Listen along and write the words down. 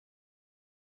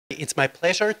It's my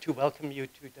pleasure to welcome you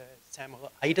to the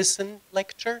Samuel Eiduson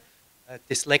lecture.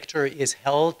 This lecture is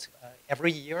held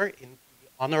every year in the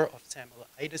honor of Samuel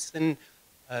Eiduson,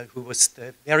 who was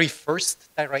the very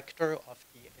first director of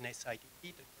the NSIDP,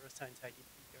 the Neuroscience IDP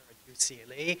here at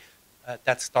UCLA.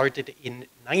 That started in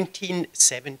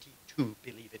 1972,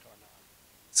 believe it or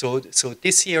not. So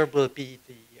this year will be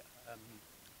the,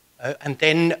 and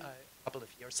then a couple of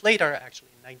years later, actually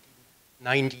in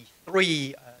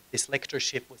 1993, this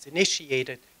lectureship was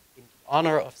initiated in the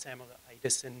honor of Samuel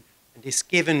Eiduson and is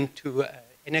given to an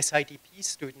NSIDP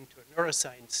student, to a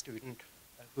neuroscience student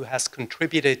who has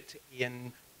contributed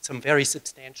in some very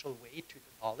substantial way to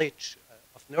the knowledge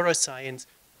of neuroscience,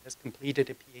 has completed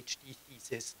a PhD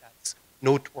thesis that's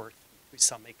noteworthy to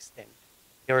some extent.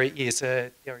 There is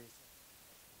a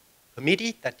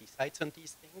committee that decides on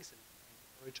these things, and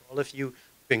I encourage all of you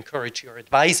to encourage your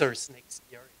advisors next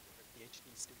year if you're a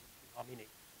PhD student to nominate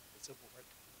this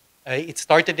award. It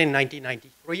started in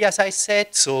 1993, as I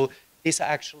said, so this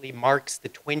actually marks the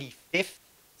 25th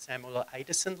Samuel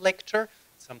Eiduson lecture,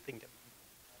 something that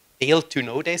we failed to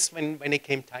notice when it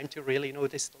came time to really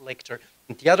notice the lecture.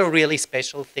 And the other really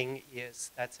special thing is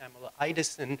that Samuel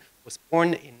Eiduson was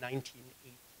born in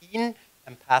 1918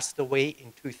 and passed away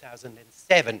in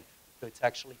 2007. So it's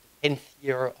actually the 10th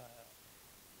year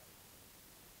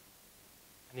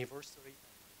anniversary,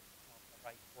 not the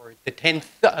right word, the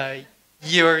 10th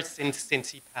year since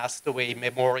he passed away,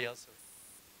 memorial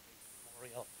in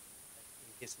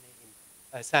his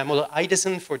name. Samuel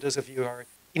Eiduson, for those of you who are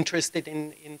interested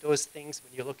in those things,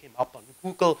 when you look him up on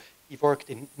Google, he worked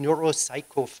in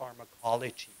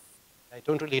neuropsychopharmacology. I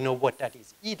don't really know what that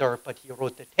is either, but he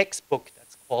wrote a textbook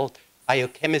that's called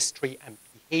Biochemistry and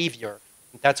Behavior.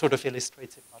 And that sort of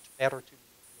illustrates it much better to me.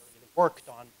 He really worked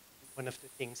on one of the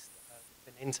things,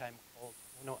 an enzyme called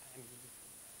monoamine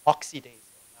oxidase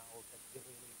now that he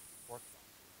really worked on.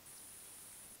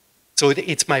 So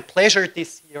it's my pleasure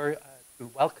this year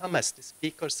to welcome as the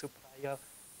speaker Supraja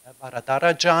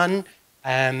Varadarajan,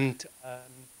 and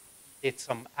he did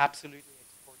some absolutely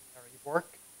extraordinary work.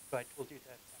 So I told you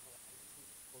that Samuel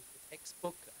Eiduson wrote the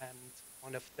textbook, and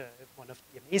one of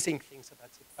the amazing things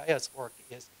about Supraja's work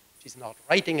is she's not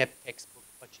writing a textbook,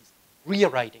 but she's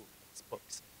rewriting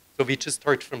textbooks. So we just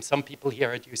heard from some people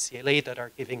here at UCLA that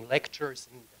are giving lectures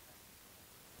and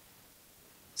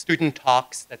student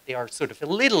talks that they are sort of a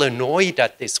little annoyed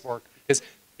at this work because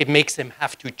it makes them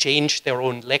have to change their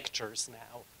own lectures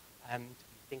now. And we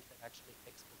think that actually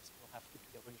textbooks will have to be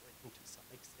rewritten to some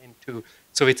extent too.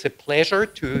 So it's a pleasure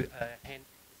to hand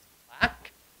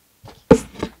this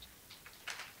plaque.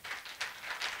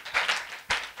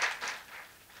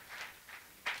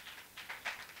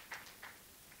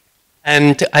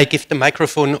 And I give the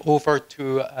microphone over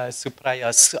to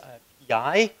Supraja's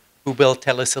PI, who will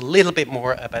tell us a little bit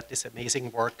more about this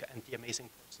amazing work and the amazing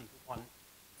person who won.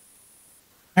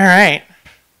 All right.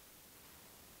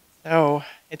 So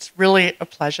it's really a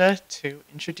pleasure to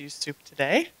introduce Sup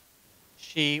today.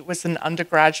 She was an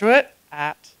undergraduate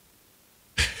at,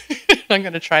 I'm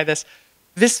going to try this,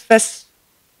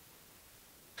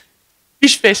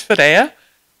 Schweizer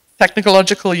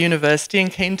Technological University,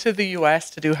 and came to the US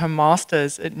to do her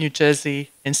master's at New Jersey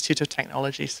Institute of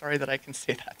Technology. Sorry that I can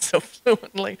say that so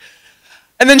fluently.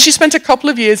 And then she spent a couple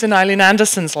of years in Eileen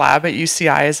Anderson's lab at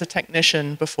UCI as a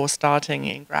technician before starting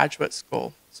in graduate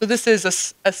school. So this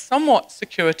is a somewhat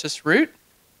circuitous route,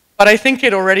 but I think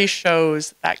it already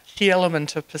shows that key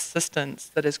element of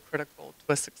persistence that is critical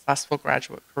to a successful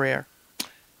graduate career.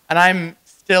 And I'm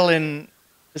still in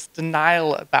this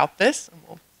denial about this, and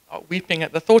we'll start weeping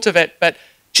at the thought of it, but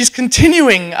she's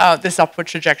continuing this upward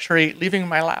trajectory, leaving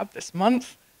my lab this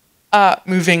month,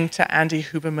 moving to Andy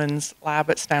Huberman's lab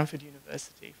at Stanford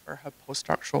University for her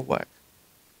postdoctoral work.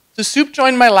 So Sup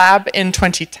joined my lab in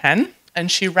 2010, and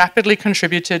she rapidly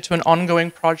contributed to an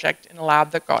ongoing project in a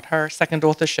lab that got her second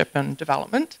authorship and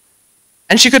development.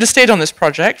 And she could have stayed on this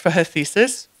project for her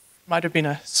thesis. Might have been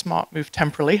a smart move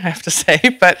temporally, I have to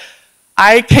say, but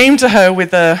I came to her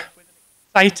with an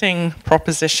exciting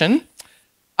proposition.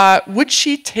 Would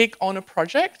she take on a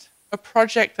project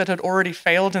that had already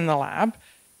failed in the lab,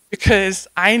 because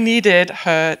I needed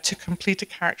her to complete a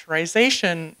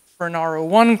characterization for an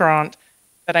R01 grant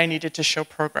that I needed to show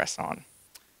progress on.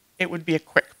 It would be a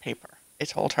quick paper, I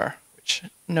told her, which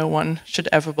no one should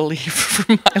ever believe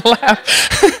from my lab.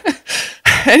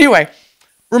 Anyway,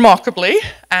 remarkably,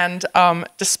 and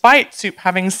despite Sup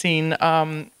having seen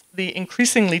the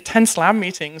increasingly tense lab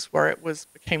meetings where it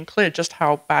became clear just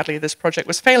how badly this project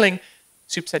was failing,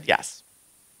 Sup said yes.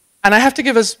 And I have to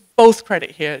give us both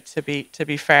credit here, to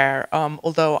be fair,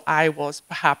 although I was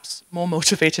perhaps more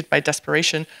motivated by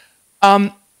desperation.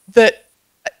 that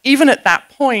even at that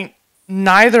point,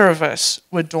 neither of us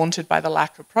were daunted by the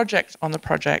lack of project on the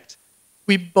project.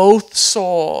 We both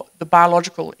saw the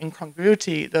biological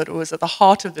incongruity that was at the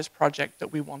heart of this project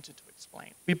that we wanted to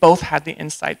explain. We both had the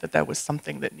insight that there was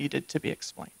something that needed to be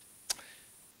explained.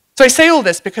 So I say all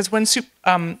this because when Sup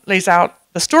lays out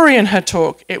the story in her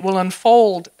talk, it will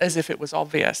unfold as if it was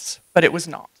obvious, but it was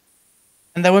not.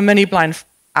 And there were many blind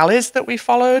alleys that we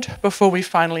followed before we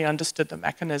finally understood the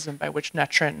mechanism by which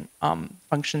netrin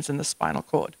functions in the spinal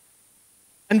cord.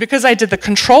 And because I did the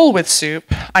control with Sup,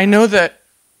 I know that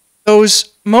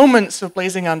those moments of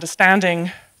blazing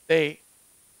understanding, they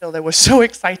were so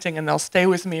exciting and they'll stay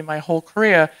with me my whole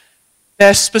career.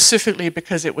 They're specifically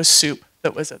because it was Sup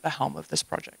that was at the helm of this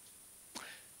project.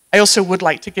 I also would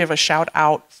like to give a shout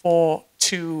out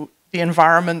to the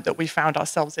environment that we found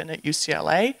ourselves in at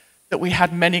UCLA, that we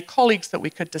had many colleagues that we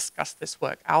could discuss this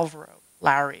work, Alvaro,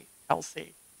 Larry,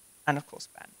 Kelsey, and of course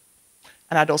Ben.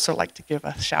 And I'd also like to give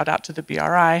a shout out to the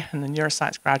BRI and the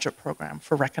Neuroscience Graduate Program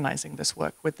for recognizing this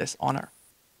work with this honor.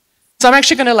 So I'm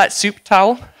actually going to let Sup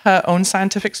tell her own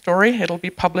scientific story. It'll be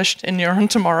published in Neuron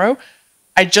tomorrow.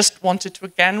 I just wanted to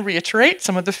again reiterate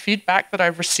some of the feedback that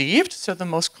I've received. So the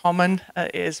most common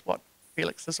is what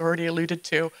Felix has already alluded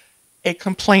to, a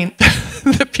complaint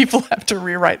that people have to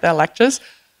rewrite their lectures.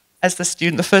 As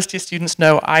the first year students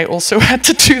know, I also had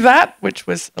to do that, which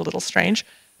was a little strange.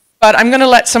 But I'm going to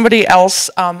let somebody else,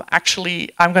 I'm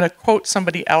going to quote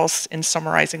somebody else in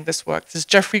summarizing this work. This is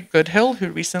Jeffrey Goodhill, who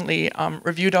recently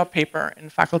reviewed our paper in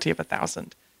Faculty of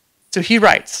 1000. So he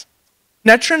writes,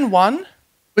 Netrin-1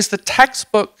 was the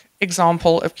textbook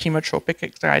example of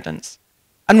chemotropic guidance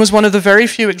and was one of the very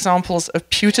few examples of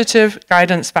putative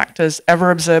guidance factors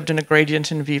ever observed in a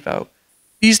gradient in vivo.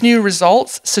 These new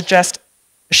results suggest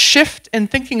a shift in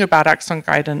thinking about axon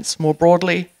guidance more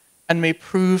broadly and may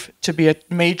prove to be a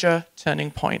major turning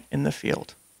point in the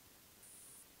field.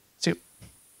 Sup.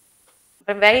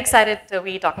 I'm very excited to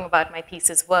be talking about my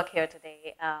thesis work here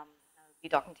today. I'll be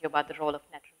talking to you about the role of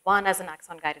Netrin-1 as an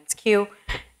axon guidance cue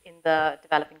in the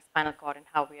developing spinal cord and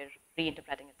how we are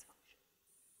reinterpreting its function.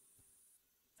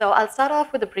 So I'll start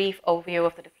off with a brief overview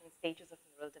of the different stages of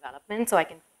neural development so I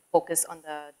can focus on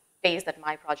the phase that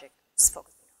my project is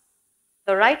focusing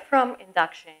on. So right from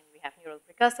induction, we have neural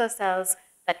precursor cells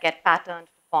that get patterned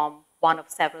to form one of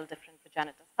several different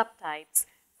progenitor subtypes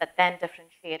that then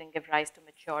differentiate and give rise to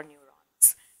mature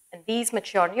neurons. And these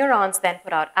mature neurons then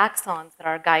put out axons that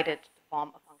are guided to form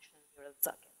a functional neural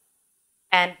circuit.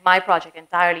 And my project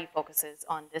entirely focuses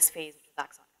on this phase, which is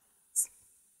axon guidance.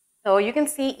 So you can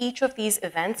see each of these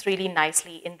events really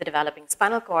nicely in the developing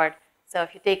spinal cord. So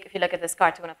if you look at this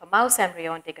cartoon of a mouse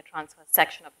embryo and take a transverse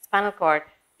section of the spinal cord,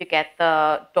 you get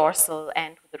the dorsal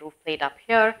end with the roof plate up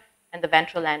here, and the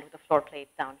ventral end with the floor plate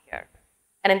down here.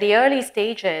 And in the early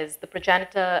stages,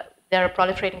 there are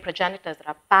proliferating progenitors that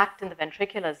are packed in the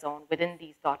ventricular zone within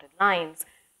these dotted lines,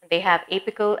 and they have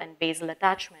apical and basal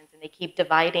attachments, and they keep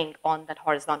dividing on that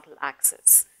horizontal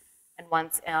axis. And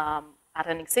once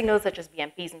patterning signals such as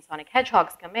BMPs and sonic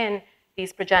hedgehogs come in,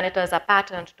 these progenitors are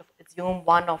patterned to assume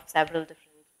one of several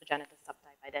different progenitor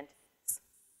subtype identities.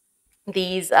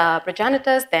 These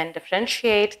progenitors then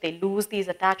differentiate, they lose these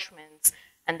attachments,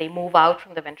 and they move out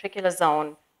from the ventricular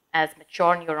zone as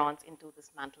mature neurons into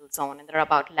this mantle zone. And there are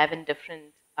about 11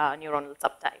 different neuronal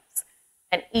subtypes.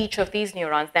 And each of these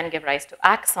neurons then give rise to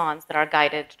axons that are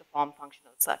guided to form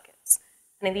functional circuits.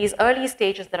 And in these early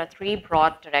stages, there are three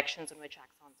broad directions in which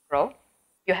axons grow.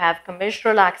 You have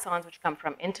commissural axons, which come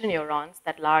from interneurons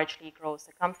that largely grow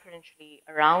circumferentially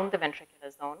around the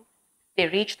ventricular zone. They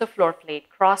reach the floor plate,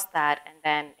 cross that, and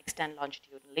then extend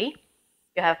longitudinally.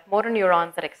 You have motor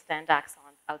neurons that extend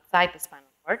axons outside the spinal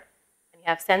cord, and you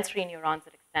have sensory neurons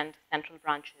that extend central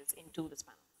branches into the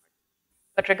spinal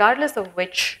cord. But regardless of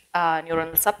which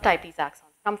neuronal subtype these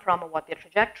axons come from or what their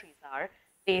trajectories are,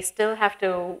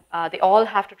 they all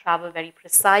have to travel very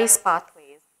precise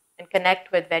pathways and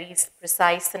connect with very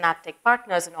precise synaptic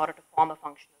partners in order to form a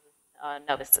functional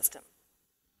nervous system.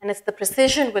 And it's the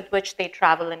precision with which they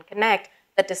travel and connect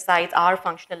that decides our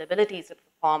functional abilities to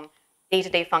perform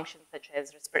day-to-day functions such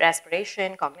as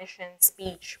respiration, cognition,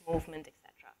 speech, movement,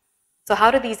 etc. So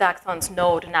how do these axons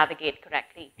know to navigate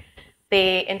correctly?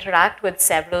 They interact with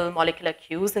several molecular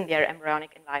cues in their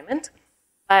embryonic environment,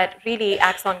 but really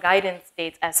axon guidance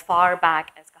dates as far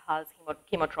back as Cahal's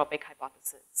chemotropic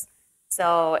hypothesis.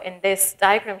 So in this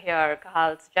diagram here,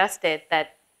 Cahal suggested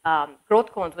that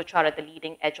growth cones, which are at the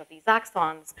leading edge of these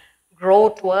axons, grow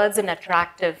towards an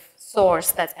attractive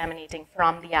source that's emanating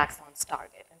from the axon's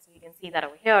target. And so you can see that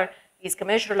over here, these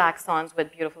commissural axons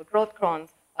with beautiful growth cones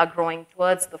are growing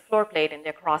towards the floor plate, and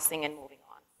they're crossing and moving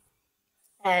on.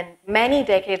 And many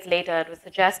decades later, it was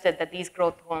suggested that these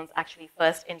growth hormones actually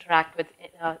first interact with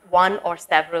one or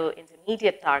several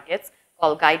intermediate targets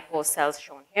called guidepost cells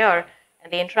shown here,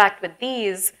 and they interact with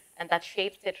these, and that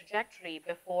shapes their trajectory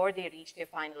before they reach their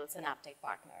final synaptic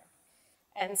partner.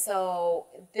 And so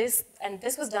this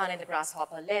was done in the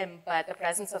grasshopper limb, but the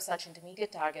presence of such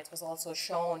intermediate targets was also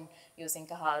shown using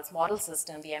Cahal's model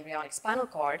system, the embryonic spinal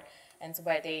cord, and so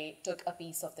where they took a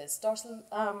piece of this dorsal,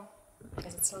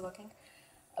 is it still working?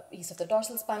 A piece of the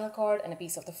dorsal spinal cord and a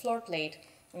piece of the floor plate,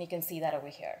 and you can see that over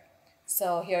here.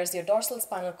 So here's your dorsal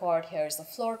spinal cord, here's the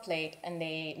floor plate, and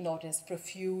they noticed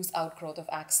profuse outgrowth of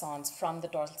axons from the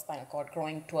dorsal spinal cord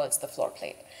growing towards the floor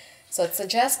plate. So it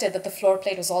suggested that the floor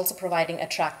plate was also providing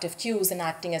attractive cues and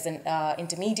acting as an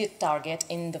intermediate target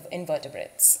in the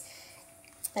invertebrates.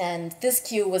 And this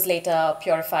cue was later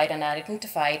purified and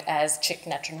identified as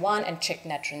CHIK-netrin-1 and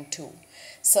CHIK-netrin-2.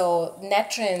 So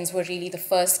netrins were really the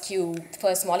first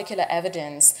molecular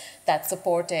evidence that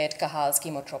supported Cahal's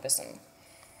chemotropism.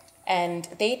 And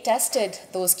they tested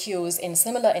those cues in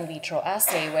similar in vitro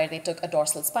assay where they took a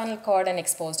dorsal spinal cord and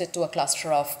exposed it to a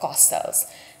cluster of COS cells.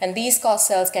 And these COS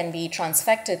cells can be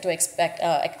transfected to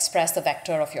express the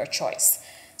vector of your choice.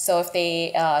 So if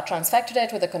they transfected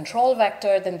it with a control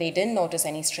vector, then they didn't notice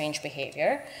any strange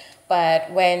behavior.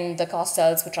 But when the COS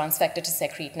cells were transfected to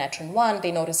secrete netrin-1,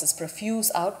 they noticed this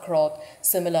profuse outgrowth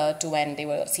similar to when they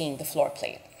were seeing the floor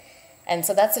plate. And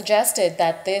so that suggested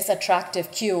that this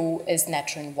attractive cue is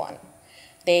netrin-1.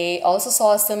 They also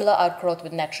saw a similar outgrowth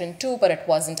with netrin-2, but it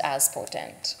wasn't as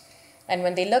potent. And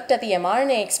when they looked at the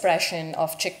mRNA expression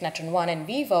of CHIK-netrin-1 in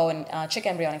vivo in chick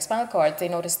embryonic spinal cord, they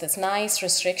noticed this nice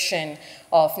restriction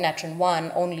of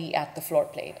netrin-1 only at the floor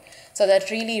plate. So that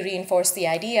really reinforced the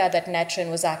idea that netrin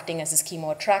was acting as this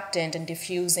chemoattractant and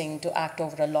diffusing to act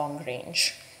over a long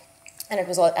range. And it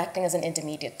was acting as an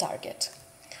intermediate target.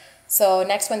 So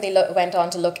next, when they went on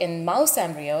to look in mouse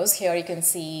embryos, here you can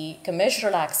see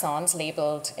commissural axons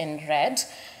labeled in red.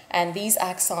 And these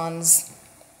axons,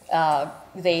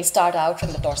 they start out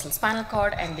from the dorsal spinal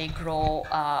cord and they grow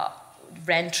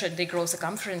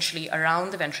circumferentially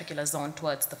around the ventricular zone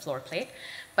towards the floor plate.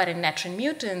 But in netrin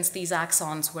mutants, these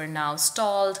axons were now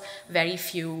stalled, very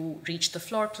few reached the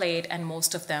floor plate, and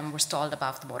most of them were stalled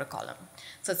above the motor column.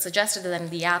 So it suggested that in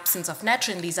the absence of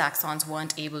netrin, these axons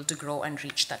weren't able to grow and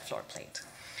reach that floor plate.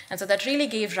 And so that really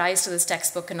gave rise to this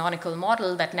textbook canonical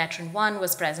model that netrin-1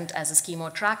 was present as a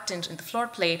chemoattractant in the floor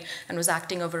plate and was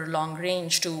acting over a long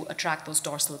range to attract those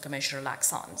dorsal commissural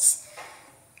axons.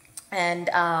 And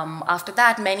after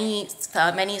that, many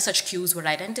such cues were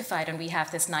identified, and we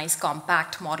have this nice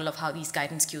compact model of how these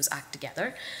guidance cues act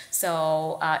together.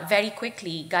 So very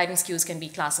quickly, guidance cues can be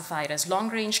classified as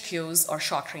long-range cues or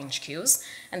short-range cues,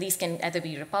 and these can either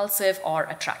be repulsive or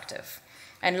attractive.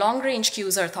 And long-range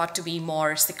cues are thought to be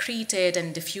more secreted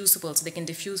and diffusible, so they can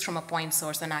diffuse from a point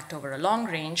source and act over a long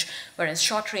range, whereas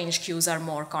short-range cues are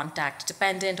more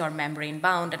contact-dependent or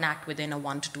membrane-bound and act within a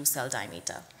 1 to 2 cell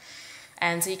diameter.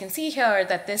 And so you can see here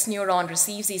that this neuron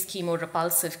receives these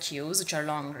chemorepulsive cues, which are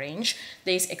long range.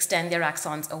 They extend their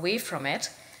axons away from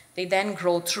it. They then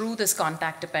grow through this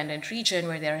contact-dependent region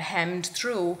where they're hemmed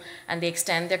through, and they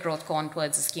extend their growth cone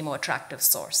towards this chemoattractive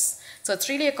source. So it's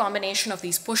really a combination of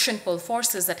these push and pull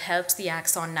forces that helps the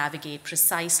axon navigate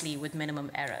precisely with minimum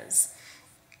errors.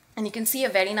 And you can see a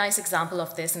very nice example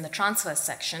of this in the transverse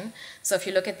section. So if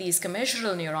you look at these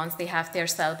commissural neurons, they have their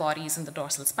cell bodies in the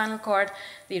dorsal spinal cord.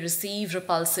 They receive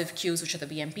repulsive cues, which are the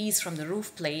BMPs, from the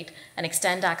roof plate and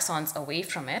extend axons away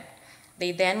from it.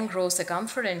 They then grow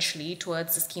circumferentially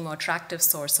towards this chemoattractive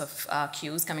source of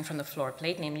cues coming from the floor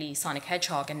plate, namely sonic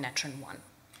hedgehog and netrin-1.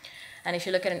 And if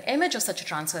you look at an image of such a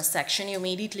transverse section, you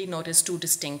immediately notice two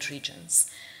distinct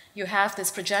regions. You have this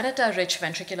progenitor-rich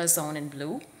ventricular zone in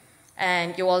blue,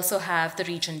 and you also have the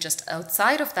region just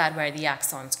outside of that where the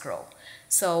axons grow.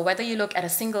 So whether you look at a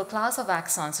single class of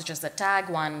axons, such as the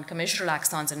TAG1 commissural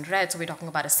axons in red, so we're talking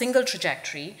about a single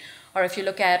trajectory, or if you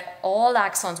look at all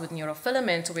axons with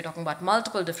neurofilament, so we're talking about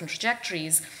multiple different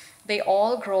trajectories, they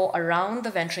all grow around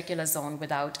the ventricular zone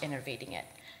without innervating it.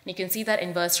 And you can see that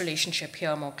inverse relationship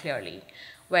here more clearly.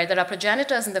 Where there are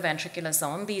progenitors in the ventricular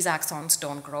zone, these axons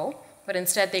don't grow, but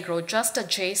instead they grow just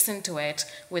adjacent to it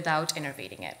without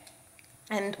innervating it.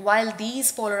 And while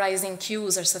these polarizing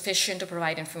cues are sufficient to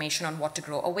provide information on what to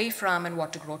grow away from and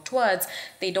what to grow towards,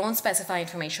 they don't specify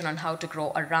information on how to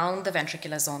grow around the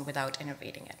ventricular zone without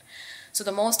innervating it. So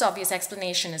the most obvious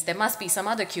explanation is there must be some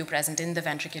other cue present in the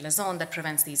ventricular zone that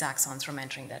prevents these axons from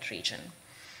entering that region.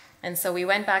 And so we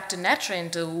went back to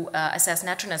netrin to assess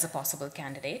netrin as a possible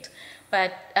candidate.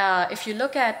 But if you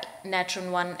look at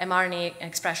netrin-1, mRNA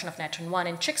expression of netrin-1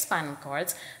 in chick spinal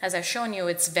cords, as I've shown you,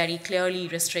 it's very clearly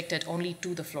restricted only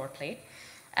to the floor plate,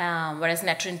 whereas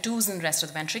netrin-2 is in the rest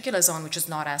of the ventricular zone, which is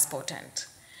not as potent.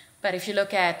 But if you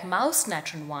look at mouse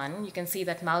netrin-1, you can see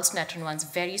that mouse netrin-1 is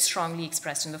very strongly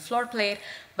expressed in the floor plate,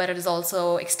 but it is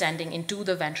also extending into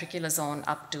the ventricular zone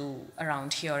up to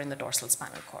around here in the dorsal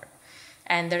spinal cord.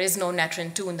 And there is no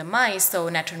netrin-2 in the mice, so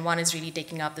netrin-1 is really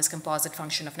taking up this composite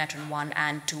function of netrin-1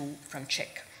 and 2 from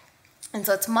chick. And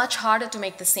so it's much harder to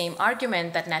make the same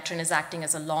argument that netrin is acting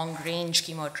as a long-range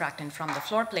chemoattractant from the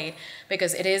floor plate,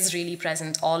 because it is really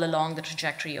present all along the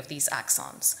trajectory of these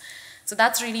axons. So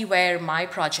that's really where my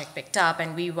project picked up,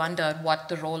 and we wondered what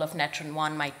the role of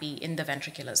netrin-1 might be in the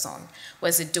ventricular zone.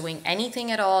 Was it doing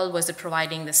anything at all? Was it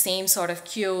providing the same sort of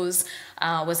cues?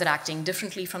 Was it acting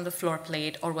differently from the floor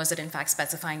plate? Or was it in fact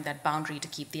specifying that boundary to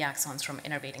keep the axons from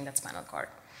innervating that spinal cord?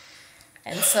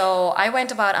 And so I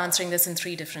went about answering this in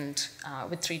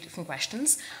with three different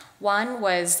questions. One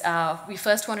was we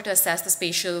first wanted to assess the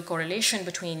spatial correlation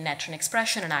between netrin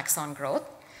expression and axon growth.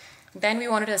 Then we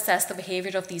wanted to assess the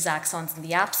behavior of these axons in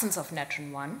the absence of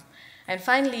netrin-1. And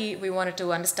finally, we wanted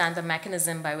to understand the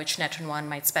mechanism by which netrin-1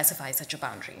 might specify such a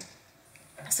boundary.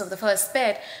 So the first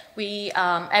bit,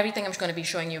 everything I'm going to be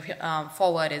showing you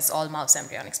forward is all mouse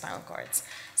embryonic spinal cords.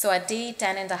 So at day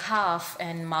 10.5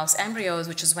 in mouse embryos,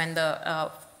 which is when the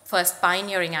first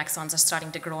pioneering axons are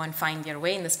starting to grow and find their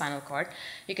way in the spinal cord,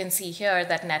 you can see here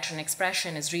that netrin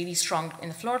expression is really strong in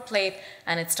the floor plate,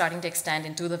 and it's starting to extend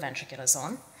into the ventricular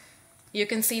zone. You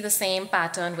can see the same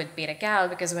pattern with beta-gal,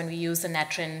 because when we use the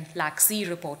netrin LAC-Z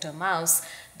reporter mouse,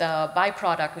 the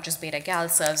byproduct, which is beta-gal,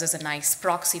 serves as a nice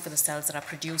proxy for the cells that are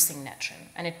producing netrin.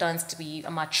 And it turns to be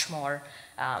a much more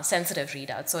sensitive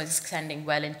readout, so it's extending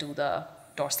well into the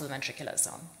dorsal ventricular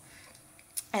zone.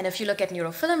 And if you look at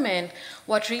neurofilament,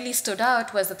 what really stood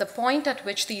out was that the point at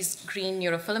which these green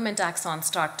neurofilament axons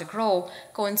start to grow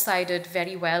coincided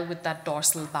very well with that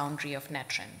dorsal boundary of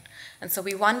netrin. And so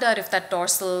we wondered if that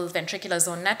dorsal ventricular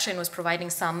zone netrin was providing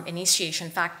some initiation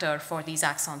factor for these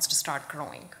axons to start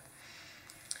growing.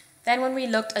 Then when we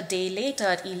looked a day later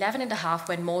at 11.5,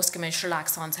 when most commensal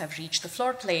axons have reached the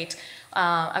floor plate,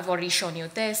 I've already shown you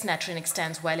this, netrin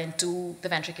extends well into the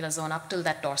ventricular zone up till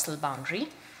that dorsal boundary.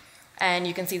 And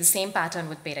you can see the same pattern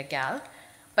with beta-gal.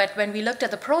 But when we looked at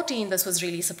the protein, this was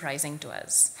really surprising to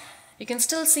us. You can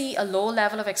still see a low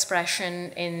level of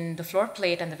expression in the floor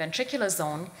plate and the ventricular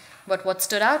zone, but what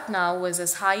stood out now was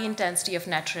this high intensity of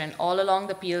netrin all along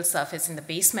the PL surface in the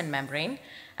basement membrane,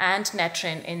 and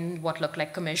netrin in what looked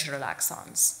like commissural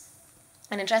axons.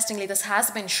 And interestingly, this has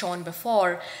been shown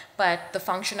before, but the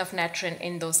function of netrin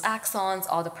in those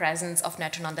axons or the presence of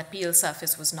netrin on that PL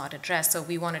surface was not addressed, so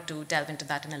we wanted to delve into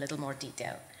that in a little more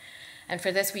detail. And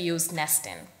for this, we used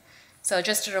nestin. So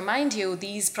just to remind you,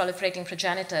 these proliferating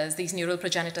progenitors, these neural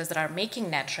progenitors that are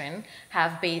making netrin,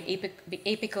 have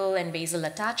apical and basal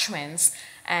attachments,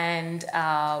 and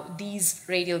these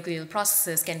radial glial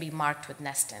processes can be marked with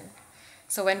nestin.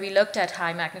 So when we looked at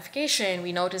high magnification,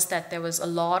 we noticed that there was a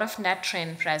lot of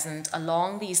netrin present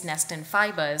along these nestin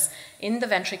fibers in the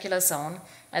ventricular zone,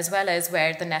 as well as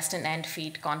where the nestin end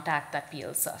feet contact that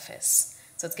PL surface.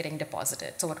 So it's getting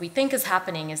deposited. So what we think is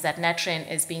happening is that netrin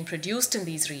is being produced in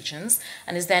these regions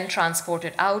and is then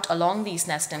transported out along these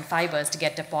nestin fibers to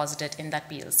get deposited in that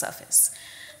PL surface.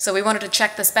 So we wanted to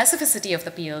check the specificity of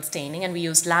the PL staining, and we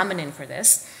used laminin for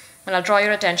this. And I'll draw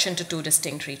your attention to two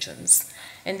distinct regions.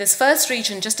 In this first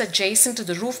region, just adjacent to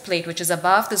the roof plate, which is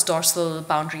above this dorsal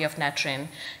boundary of netrin,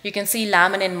 you can see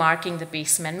laminin marking the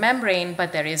basement membrane,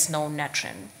 but there is no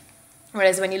netrin.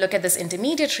 Whereas when you look at this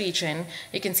intermediate region,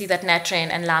 you can see that netrin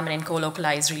and laminin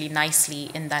co-localize really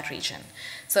nicely in that region.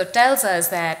 So it tells us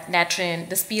that netrin,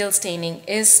 this PL staining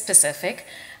is specific,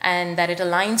 and that it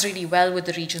aligns really well with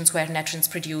the regions where netrin is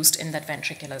produced in that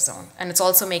ventricular zone. And it's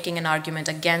also making an argument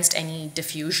against any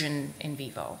diffusion in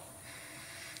vivo.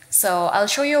 So I'll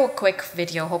show you a quick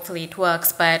video, hopefully it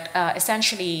works, but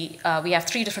essentially we have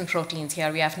three different proteins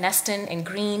here. We have nestin in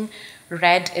green,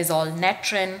 red is all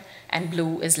netrin, and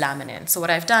blue is laminin. So what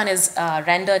I've done is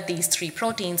rendered these three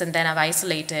proteins, and then I've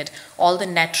isolated all the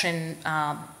netrin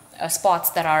spots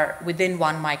that are within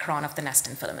 1 micron of the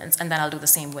nestin filaments, and then I'll do the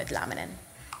same with laminin.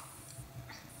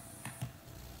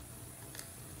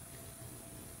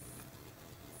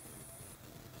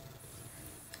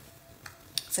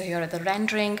 So here are the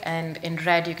rendering, and in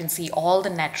red you can see all the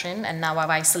netrin, and now I've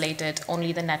isolated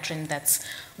only the netrin that's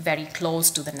very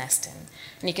close to the nestin.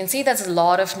 And you can see there's a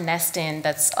lot of nestin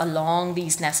that's along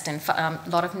these nestin,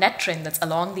 lot of netrin that's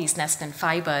along these nestin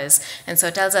fibers, and so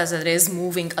it tells us that it is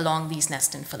moving along these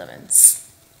nestin filaments.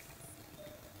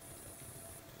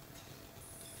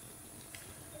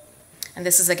 And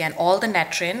this is again all the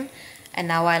netrin. And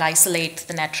now I'll isolate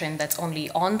the netrin that's only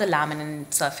on the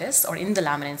laminin surface or in the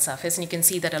laminin surface. And you can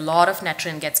see that a lot of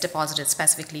netrin gets deposited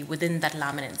specifically within that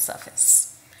laminin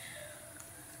surface.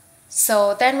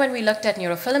 So then when we looked at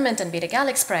neurofilament and beta-gal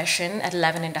expression at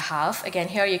 11.5, again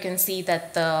here you can see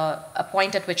that a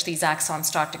point at which these axons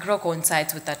start to grow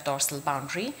coincides with that dorsal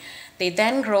boundary. They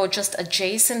then grow just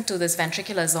adjacent to this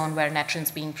ventricular zone where netrin is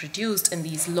being produced in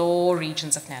these low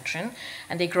regions of netrin,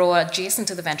 and they grow adjacent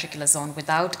to the ventricular zone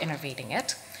without innervating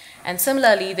it. And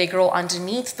similarly, they grow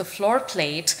underneath the floor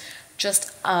plate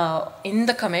just in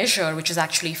the commissure, which is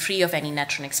actually free of any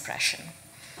netrin expression.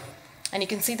 And you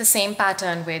can see the same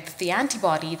pattern with the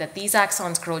antibody, that these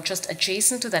axons grow just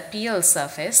adjacent to that PL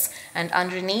surface and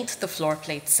underneath the floor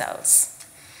plate cells.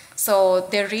 So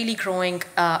they're really growing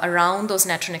around those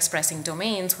netrin-expressing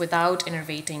domains without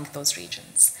innervating those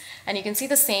regions. And you can see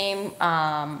the same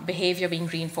behavior being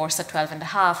reinforced at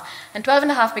 12.5. And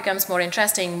 12.5 becomes more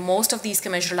interesting. Most of these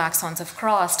commissural axons have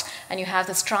crossed, and you have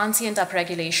this transient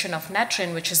upregulation of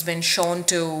netrin, which has been shown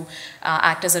to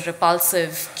act as a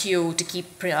repulsive cue to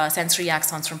keep sensory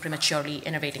axons from prematurely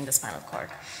innervating the spinal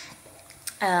cord.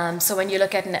 So when you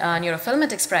look at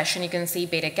neurofilament expression, you can see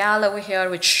beta-gal over here,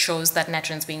 which shows that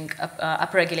netrin is being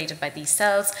upregulated by these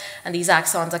cells, and these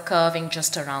axons are curving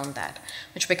just around that,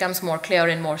 which becomes more clear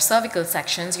in more cervical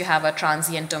sections. You have a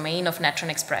transient domain of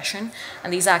netrin expression,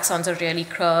 and these axons are really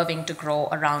curving to grow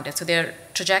around it. So their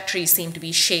trajectories seem to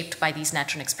be shaped by these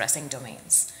netrin-expressing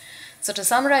domains. So to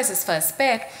summarize this first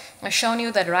bit, I've shown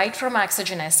you that right from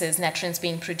axogenesis, netrin is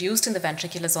being produced in the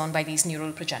ventricular zone by these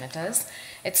neural progenitors.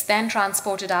 It's then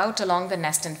transported out along the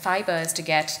nestin fibers to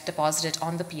get deposited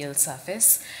on the PL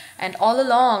surface. And all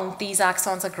along, these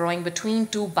axons are growing between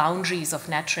two boundaries of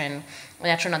netrin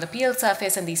on the PL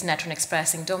surface and these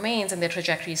netrin-expressing domains, and their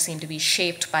trajectories seem to be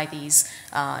shaped by these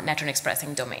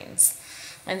netrin-expressing domains.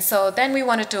 And so then we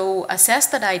wanted to assess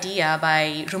that idea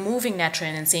by removing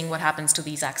netrin and seeing what happens to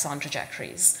these axon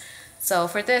trajectories. So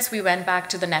for this, we went back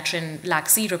to the netrin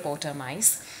lac-Z reporter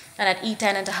mice. And at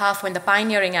E10.5, when the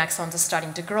pioneering axons are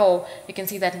starting to grow, you can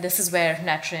see that this is where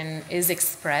netrin is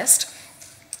expressed.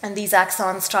 And these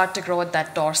axons start to grow at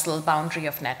that dorsal boundary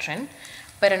of netrin.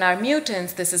 But in our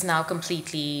mutants, this is now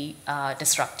completely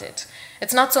disrupted.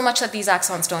 It's not so much that these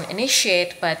axons don't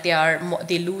initiate, but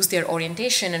they lose their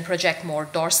orientation and project more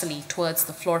dorsally towards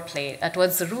the floor plate,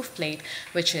 towards the roof plate,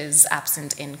 which is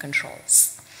absent in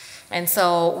controls. And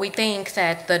so we think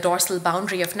that the dorsal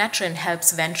boundary of netrin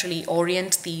helps ventrally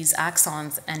orient these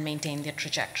axons and maintain their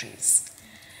trajectories.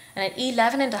 And at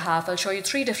E11.5, I'll show you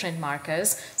 3 different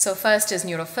markers. So first is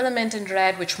neurofilament in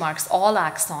red, which marks all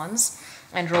axons,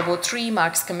 and Robo3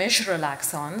 marks commissural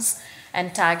axons,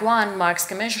 and tag1 marks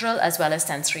commissural as well as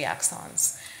sensory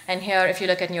axons. And here, if you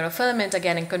look at neurofilament,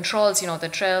 again in controls, you know the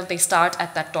drill, they start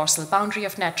at that dorsal boundary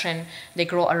of netrin, they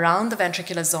grow around the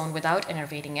ventricular zone without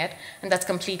innervating it, and that's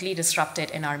completely disrupted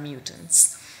in our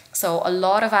mutants. So a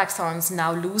lot of axons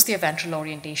now lose their ventral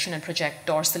orientation and project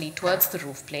dorsally towards the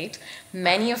roof plate.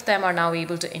 Many of them are now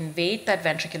able to invade that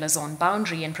ventricular zone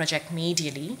boundary and project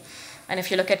medially. And if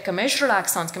you look at commissural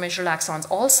axons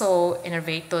also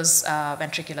innervate those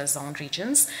ventricular zone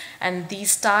regions. And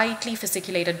these tightly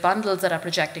fasciculated bundles that are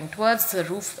projecting towards the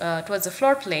roof, towards the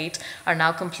floor plate, are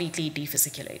now completely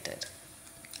defasciculated.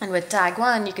 And with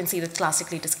tag1, you can see the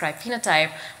classically described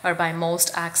phenotype, whereby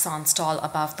most axons stall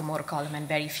above the motor column and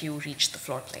very few reach the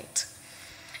floor plate.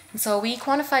 So we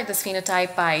quantified this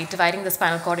phenotype by dividing the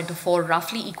spinal cord into 4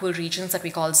 roughly equal regions that we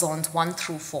call zones 1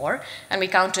 through 4, and we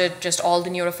counted just all the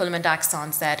neurofilament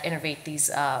axons that innervate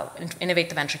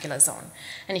the ventricular zone.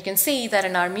 And you can see that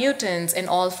in our mutants, in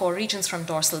all 4 regions from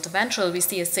dorsal to ventral, we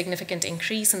see a significant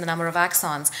increase in the number of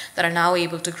axons that are now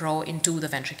able to grow into the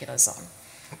ventricular zone.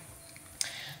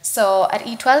 So at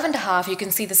E12.5, you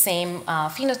can see the same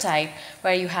phenotype,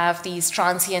 where you have these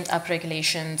transient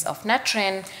upregulations of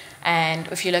netrin. And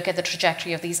if you look at the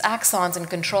trajectory of these axons and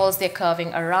controls, they're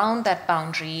curving around that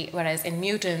boundary, whereas in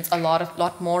mutants, a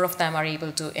lot more of them are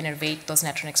able to innervate those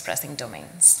netrin-expressing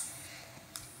domains.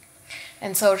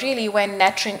 And so really, when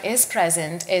netrin is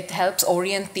present, it helps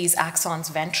orient these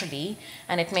axons ventrally,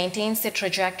 and it maintains their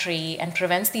trajectory and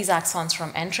prevents these axons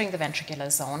from entering the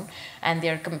ventricular zone, and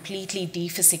they're completely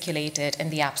defasciculated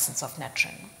in the absence of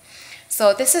netrin.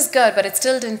 So this is good, but it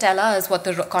still didn't tell us what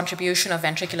the contribution of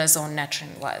ventricular zone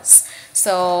netrin was.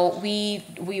 So we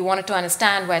wanted to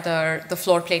understand whether the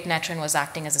floor plate netrin was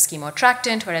acting as a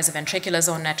chemoattractant, whereas the ventricular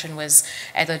zone netrin was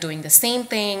either doing the same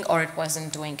thing, or it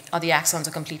wasn't doing, or the axons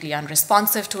are completely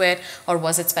unresponsive to it, or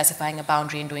was it specifying a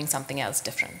boundary and doing something else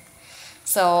different.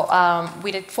 So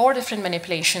we did 4 different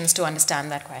manipulations to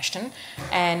understand that question.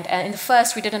 And in the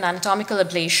first, we did an anatomical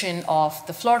ablation of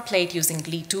the floor plate using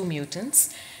GLI2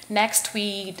 mutants. Next,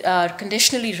 we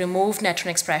conditionally removed netrin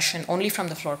expression only from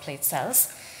the floor plate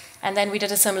cells. And then we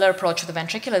did a similar approach to the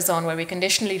ventricular zone, where we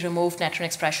conditionally removed netrin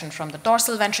expression from the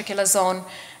dorsal ventricular zone.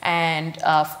 And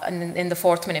in the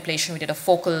 4th manipulation, we did a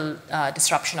focal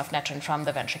disruption of netrin from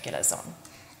the ventricular zone.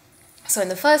 So in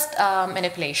the first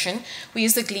manipulation, we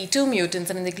used the GLI2 mutants,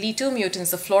 and in the GLI2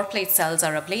 mutants, the floor plate cells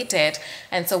are ablated,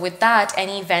 and so with that,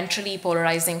 any ventrally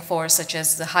polarizing force, such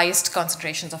as the highest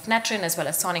concentrations of netrin as well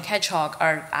as sonic hedgehog,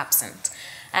 are absent.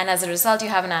 And as a result, you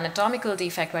have an anatomical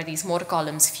defect where these motor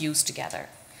columns fuse together.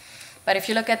 But if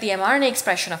you look at the mRNA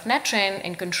expression of netrin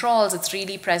in controls, it's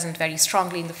really present very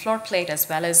strongly in the floor plate as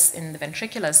well as in the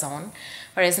ventricular zone.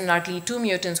 Whereas in our GLI2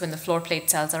 mutants, when the floor plate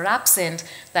cells are absent,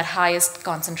 that highest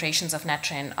concentrations of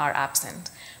netrin are absent.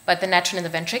 But the netrin in the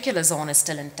ventricular zone is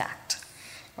still intact.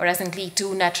 Whereas in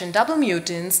GLI2 netrin double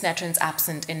mutants, netrin is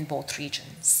absent in both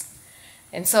regions.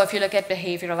 And so if you look at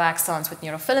behavior of axons with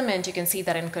neurofilament, you can see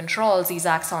that in controls, these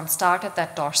axons start at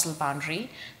that dorsal boundary.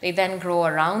 They then grow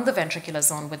around the ventricular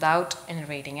zone without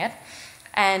innervating it.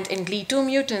 And in GLI2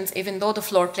 mutants, even though the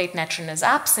floor plate netrin is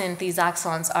absent, these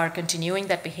axons are continuing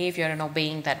that behavior and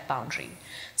obeying that boundary.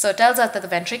 So it tells us that the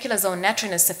ventricular zone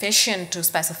netrin is sufficient to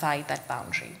specify that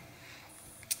boundary.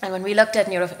 And when we looked at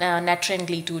netrin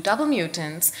GLI2 double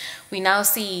mutants, we now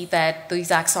see that these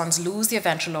axons lose their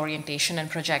ventral orientation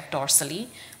and project dorsally.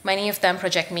 Many of them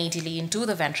project medially into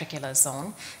the ventricular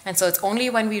zone. And so it's only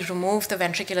when we remove the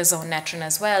ventricular zone netrin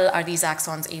as well are these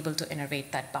axons able to innervate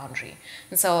that boundary.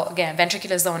 And so again,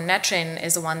 ventricular zone netrin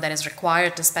is the one that is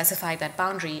required to specify that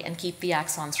boundary and keep the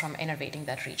axons from innervating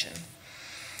that region.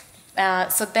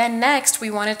 So then next, we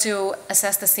wanted to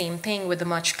assess the same thing with a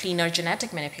much cleaner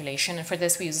genetic manipulation. And for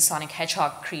this, we use a sonic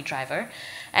hedgehog Cree driver.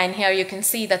 And here you can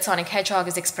see that sonic hedgehog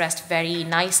is expressed very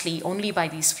nicely only by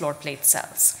these floor plate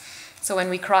cells. So when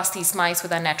we cross these mice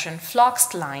with our netrin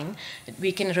floxed line,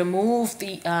 we can remove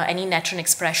any netrin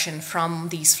expression from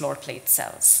these floor plate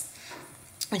cells.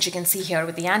 Which you can see here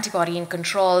with the antibody in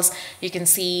controls, you can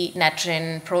see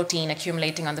netrin protein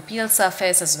accumulating on the PL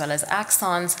surface as well as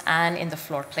axons and in the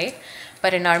floor plate.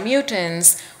 But in our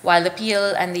mutants, while the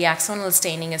PL and the axonal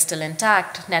staining is still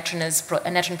intact,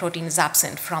 netrin protein is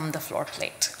absent from the floor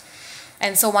plate.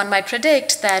 And so one might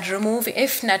predict that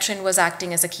if netrin was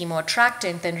acting as a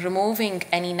chemoattractant, then removing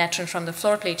any netrin from the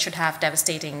floor plate should have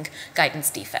devastating guidance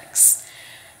defects.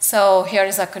 So here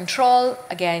is our control.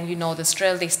 Again, you know this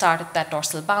drill. They start at that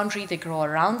dorsal boundary. They grow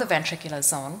around the ventricular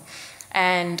zone.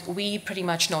 And we pretty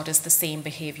much notice the same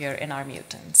behavior in our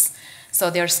mutants.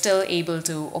 So they're still able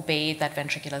to obey that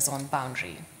ventricular zone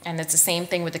boundary. And it's the same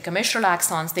thing with the commissural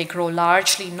axons. They grow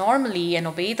largely normally and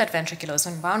obey that ventricular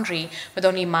zone boundary with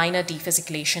only minor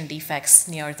defasciculation defects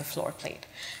near the floor plate.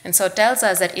 And so it tells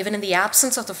us that even in the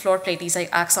absence of the floor plate, these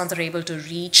axons are able to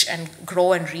reach and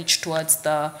grow and reach towards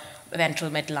the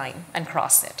ventral midline and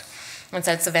cross it. And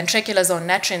so it's the ventricular zone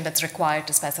netrin that's required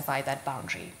to specify that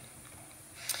boundary.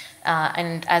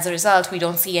 And as a result, we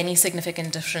don't see any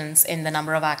significant difference in the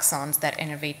number of axons that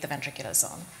innervate the ventricular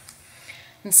zone.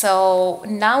 And so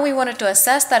now we wanted to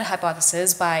assess that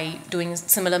hypothesis by doing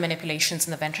similar manipulations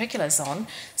in the ventricular zone.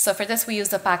 So for this, we use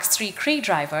the PAX3 Cree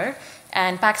driver.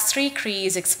 And PAX3 Cree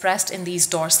is expressed in these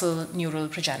dorsal neural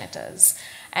progenitors.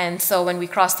 And so when we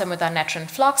cross them with our netrin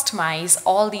floxed mice,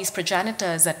 all these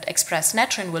progenitors that express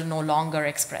netrin will no longer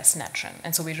express netrin.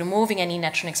 And so we're removing any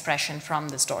netrin expression from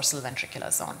this dorsal ventricular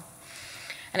zone.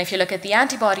 And if you look at the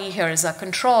antibody, here is our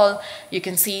control. You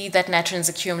can see that netrin is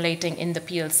accumulating in the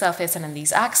PL surface and in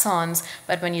these axons.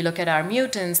 But when you look at our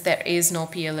mutants, there is no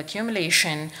PL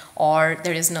accumulation, or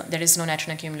there is no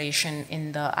netrin accumulation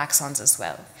in the axons as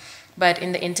well. But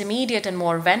in the intermediate and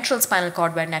more ventral spinal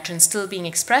cord, where netrin is still being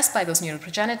expressed by those neural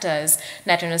progenitors,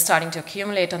 netrin is starting to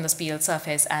accumulate on the PL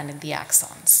surface and in the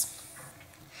axons.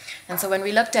 And so when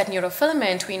we looked at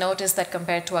neurofilament, we noticed that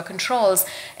compared to our controls,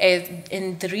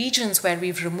 in the regions where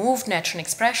we've removed netrin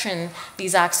expression,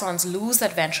 these axons lose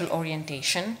that ventral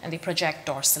orientation and they project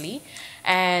dorsally.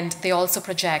 And they also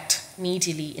project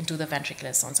medially into the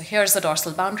ventricular zone. So here's the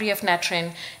dorsal boundary of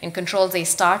netrin. In controls, they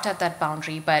start at that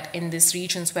boundary, but in these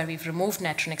regions where we've removed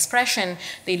netrin expression,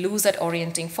 they lose that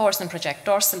orienting force and project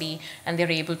dorsally, and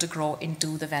they're able to grow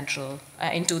into the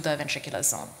ventricular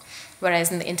zone.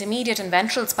 Whereas in the intermediate and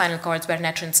ventral spinal cords where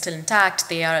netrin is still intact,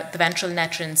 the ventral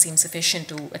netrin seems sufficient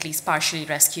to at least partially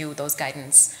rescue those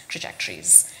guidance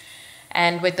trajectories.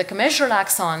 And with the commissural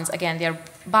axons, again, they're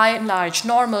by and large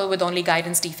normal with only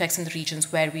guidance defects in the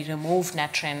regions where we remove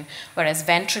netrin, whereas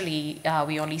ventrally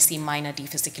we only see minor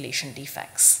defasciculation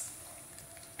defects.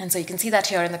 And so you can see that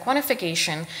here in the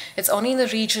quantification, it's only in the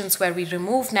regions where we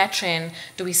remove netrin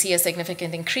do we see a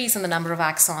significant increase in the number of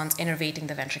axons innervating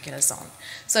the ventricular zone.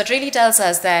 So it really tells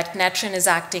us that netrin is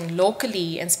acting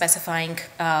locally and specifying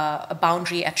a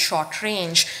boundary at short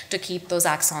range to keep those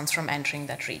axons from entering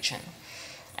that region.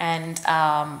 And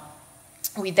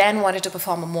we then wanted to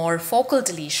perform a more focal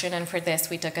deletion, and for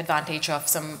this we took advantage of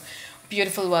some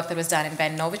beautiful work that was done in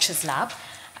Ben Novich's lab.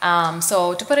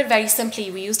 So to put it very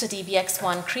simply, we used a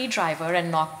DBX1 Cree driver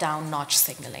and knocked down notch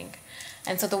signaling.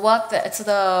 And so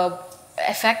the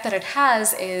effect that it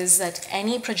has is that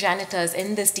any progenitors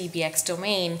in this DBX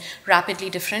domain rapidly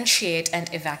differentiate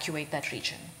and evacuate that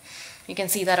region. You can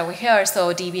see that over here.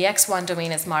 So DBX1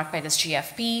 domain is marked by this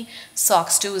GFP.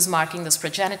 SOX2 is marking those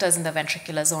progenitors in the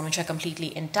ventricular zone, which are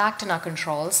completely intact in our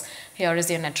controls. Here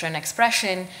is your netrin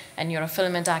expression, and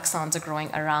neurofilament axons are growing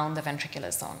around the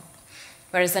ventricular zone.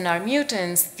 Whereas in our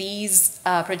mutants, these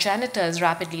progenitors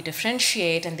rapidly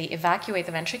differentiate and they evacuate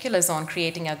the ventricular zone,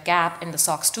 creating a gap in the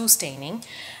SOX2 staining.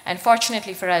 And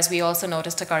fortunately for us, we also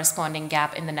noticed a corresponding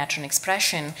gap in the netrin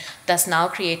expression, thus now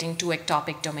creating two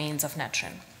ectopic domains of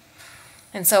netrin.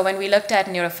 And so when we looked at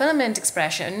neurofilament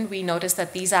expression, we noticed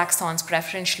that these axons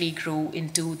preferentially grew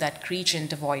into that region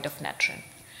devoid of netrin.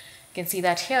 You can see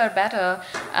that here better.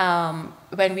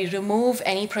 When we remove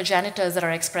any progenitors that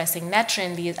are expressing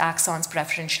netrin, these axons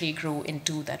preferentially grew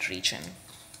into that region.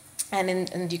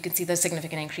 And you can see the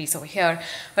significant increase over here.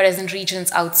 Whereas in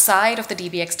regions outside of the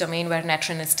DBX domain where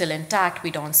netrin is still intact,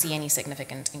 we don't see any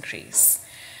significant increase.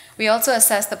 We also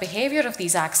assessed the behavior of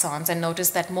these axons and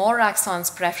noticed that more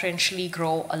axons preferentially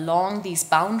grow along these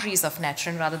boundaries of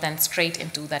netrin rather than straight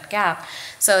into that gap.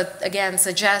 So again,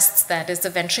 suggests that it's the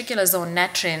ventricular zone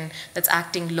netrin that's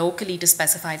acting locally to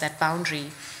specify that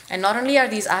boundary. And not only are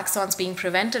these axons being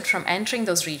prevented from entering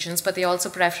those regions, but they also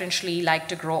preferentially like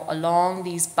to grow along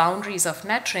these boundaries of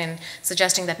netrin,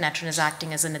 suggesting that netrin is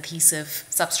acting as an adhesive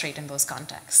substrate in those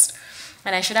contexts.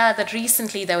 And I should add that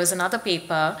recently there was another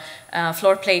paper,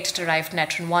 floor plate-derived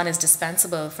netrin-1 is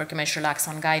dispensable for commissural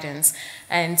axon guidance.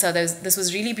 And so this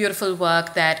was really beautiful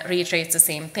work that reiterates the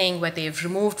same thing, where they've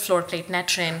removed floor plate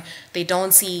netrin, they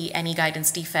don't see any guidance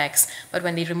defects, but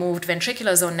when they removed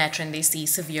ventricular zone netrin, they see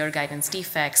severe guidance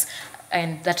defects.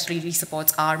 And that really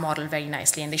supports our model very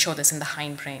nicely, and they show this in the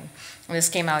hindbrain. And this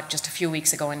came out just a few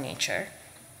weeks ago in Nature.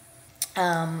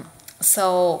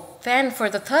 So then for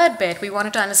the third bit, we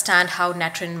wanted to understand how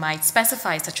netrin might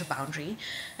specify such a boundary.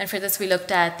 And for this, we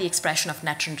looked at the expression of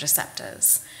netrin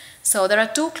receptors. So there are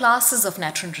two classes of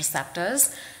netrin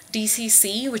receptors,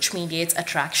 DCC, which mediates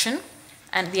attraction,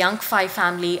 and the UNC5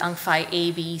 family, UNC5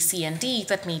 A, B, C, and D,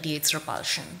 that mediates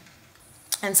repulsion.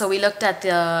 And so we looked at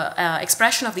the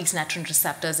expression of these netrin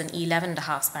receptors in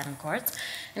 11.5 spinal cords.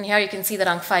 And here you can see that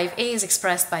UNC5A is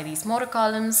expressed by these motor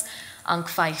columns.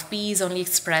 UNC5B is only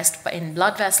expressed in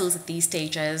blood vessels at these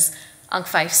stages.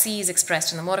 UNC5C is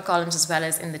expressed in the motor columns as well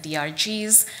as in the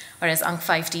DRGs, whereas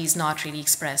UNC5D is not really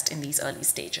expressed in these early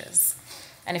stages.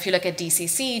 And if you look at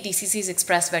DCC, DCC is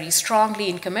expressed very strongly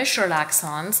in commissural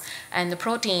axons, and the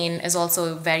protein is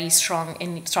also very strongly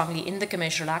in the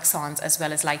commissural axons as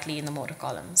well as lightly in the motor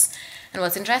columns. And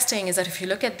what's interesting is that if you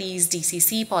look at these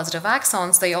DCC positive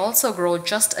axons, they also grow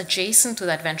just adjacent to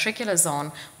that ventricular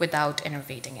zone without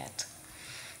innervating it.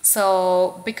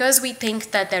 So because we think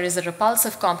that there is a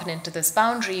repulsive component to this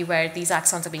boundary where these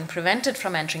axons are being prevented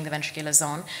from entering the ventricular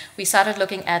zone, we started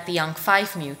looking at the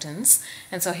UNC5 mutants.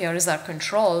 And so here is our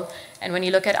control. And when you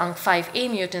look at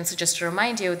UNC5A mutants, so just to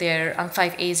remind you, their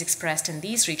UNC5A is expressed in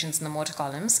these regions in the motor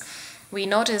columns. We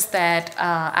notice that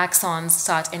axons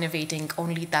start innervating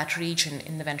only that region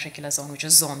in the ventricular zone, which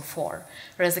is zone 4,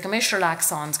 whereas the commissural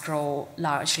axons grow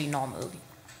largely normally.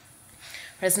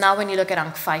 Whereas now when you look at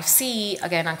UNC5C,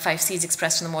 again, UNC5C is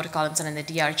expressed in the motor columns and in the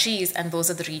DRGs, and those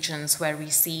are the regions where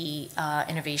we see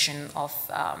innervation of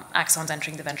axons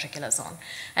entering the ventricular zone.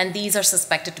 And these are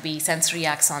suspected to be sensory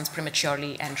axons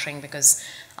prematurely entering because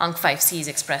UNC5C is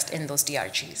expressed in those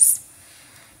DRGs.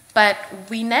 But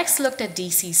we next looked at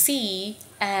DCC,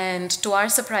 and to our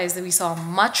surprise, we saw a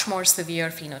much more severe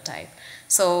phenotype.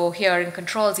 So here in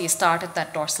controls, you start at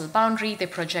that dorsal boundary, they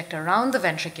project around the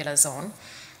ventricular zone,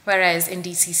 whereas in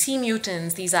DCC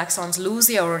mutants, these axons lose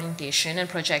their orientation and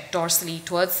project dorsally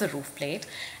towards the roof plate,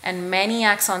 and many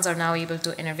axons are now able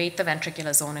to innervate the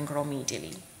ventricular zone and grow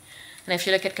medially. And if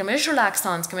you look at commissural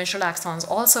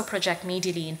axons also project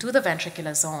medially into the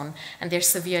ventricular zone, and they're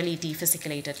severely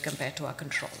defasciculated compared to our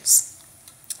controls.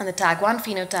 And the TAG1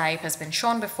 phenotype has been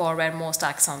shown before, where most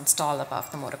axons stall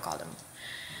above the motor column.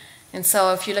 And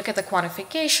so if you look at the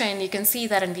quantification, you can see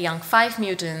that in the YUNG5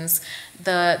 mutants,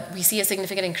 we see a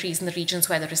significant increase in the regions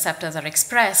where the receptors are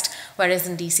expressed, whereas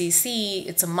in DCC,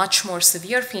 it's a much more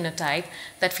severe phenotype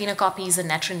that phenocopies the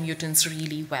Netrin mutants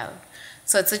really well.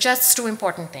 So it suggests two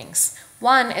important things.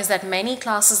 One is that many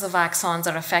classes of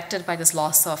axons are affected by this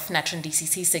loss of Netrin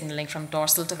DCC signaling from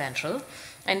dorsal to ventral.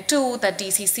 And two, that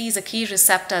DCC is a key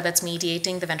receptor that's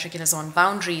mediating the ventricular zone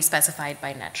boundary specified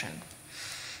by Netrin.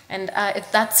 And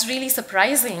that's really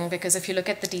surprising, because if you look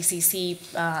at the DCC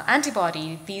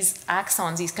antibody, these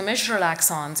axons, these commissural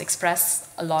axons,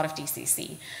 express a lot of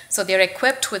DCC. So they're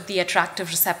equipped with the attractive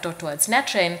receptor towards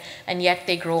Netrin, and yet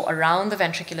they grow around the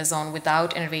ventricular zone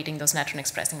without innervating those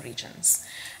Netrin-expressing regions.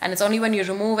 And it's only when you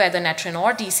remove either Netrin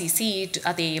or DCC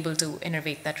are they able to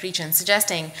innervate that region,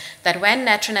 suggesting that when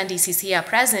Netrin and DCC are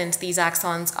present, these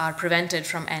axons are prevented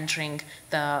from entering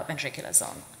the ventricular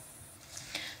zone.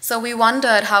 So we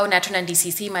wondered how Netrin and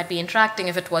DCC might be interacting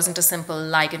if it wasn't a simple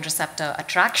ligand receptor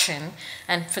attraction.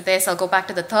 And for this, I'll go back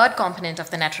to the third component of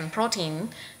the Netrin protein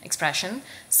expression.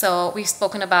 So we've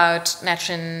spoken about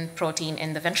Netrin protein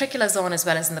in the ventricular zone as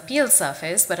well as in the PL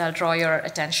surface, but I'll draw your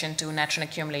attention to Netrin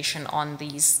accumulation on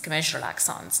these commissural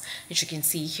axons, which you can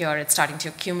see here, it's starting to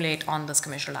accumulate on those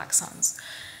commissural axons.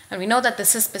 And we know that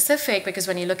this is specific because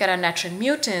when you look at our Netrin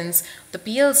mutants, the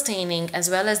PL staining as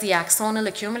well as the axonal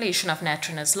accumulation of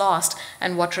Netrin is lost,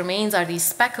 and what remains are these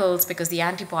speckles because the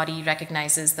antibody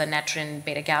recognizes the Netrin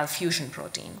beta-gal fusion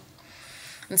protein.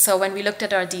 And so when we looked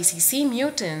at our DCC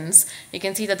mutants, you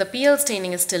can see that the PL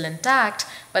staining is still intact,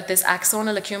 but this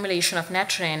axonal accumulation of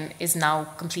Netrin is now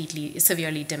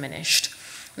severely diminished.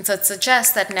 And so it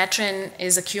suggests that Netrin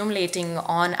is accumulating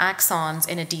on axons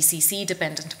in a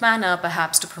DCC-dependent manner,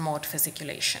 perhaps to promote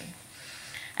fasciculation.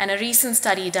 And a recent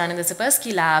study done in the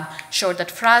Sibirski lab showed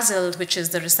that frazzled, which is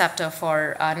the receptor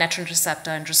for Netrin receptor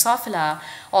in Drosophila,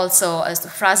 also as the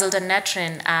frazzled and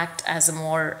Netrin act as a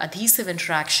more adhesive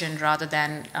interaction rather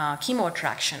than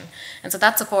chemoattraction. And so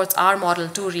that supports our model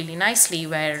too really nicely,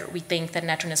 where we think that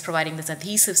Netrin is providing this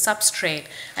adhesive substrate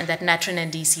and that Netrin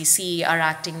and DCC are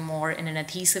acting more in an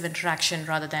adhesive interaction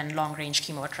rather than long-range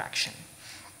chemoattraction.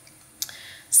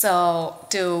 So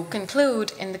to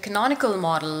conclude, in the canonical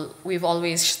model, we've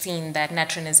always seen that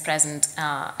Netrin is present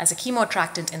as a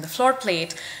chemoattractant in the floor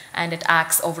plate, and it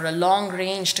acts over a long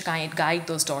range to guide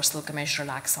those dorsal commissural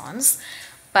axons.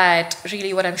 But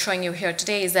really what I'm showing you here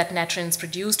today is that Netrin is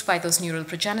produced by those neural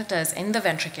progenitors in the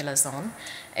ventricular zone.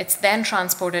 It's then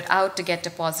transported out to get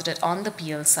deposited on the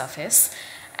PL surface,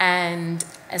 and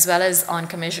as well as on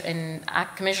commissural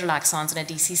axons in a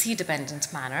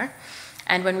DCC-dependent manner.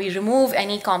 And when we remove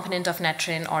any component of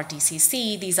Netrin or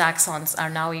DCC, these axons are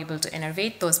now able to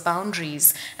innervate those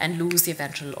boundaries and lose their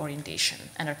ventral orientation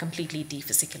and are completely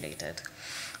defasciculated.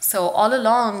 So all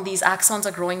along, these axons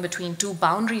are growing between two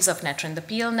boundaries of Netrin, the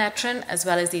PL Netrin as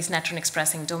well as these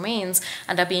Netrin-expressing domains,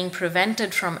 and are being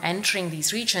prevented from entering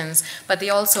these regions, but they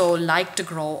also like to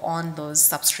grow on those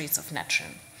substrates of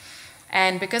Netrin.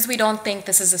 And because we don't think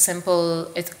this is a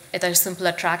simple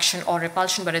attraction or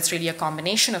repulsion, but it's really a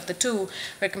combination of the two,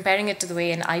 we're comparing it to the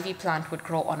way an ivy plant would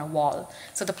grow on a wall.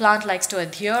 So the plant likes to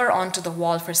adhere onto the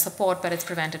wall for support, but it's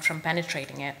prevented from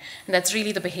penetrating it. And that's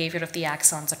really the behavior of the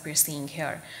axons that we're seeing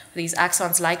here. These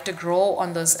axons like to grow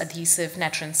on those adhesive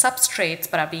Netrin substrates,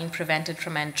 but are being prevented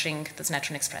from entering those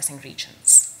Netrin-expressing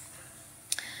regions.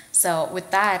 So with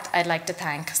that, I'd like to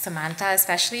thank Samantha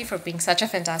especially for being such a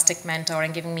fantastic mentor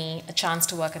and giving me a chance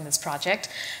to work on this project,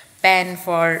 Ben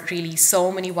for really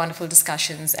so many wonderful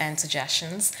discussions and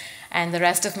suggestions, and the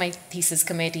rest of my thesis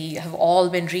committee have all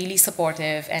been really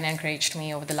supportive and encouraged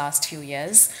me over the last few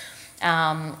years.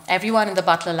 Everyone in the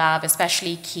Butler lab,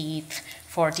 especially Keith,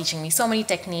 for teaching me so many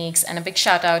techniques, and a big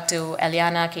shout out to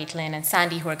Eliana, Caitlin, and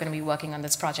Sandy who are going to be working on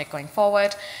this project going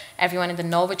forward. Everyone in the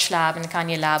Novich lab and the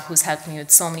Kanye lab who's helped me with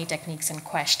so many techniques and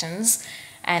questions,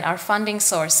 and our funding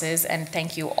sources, and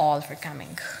thank you all for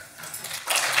coming.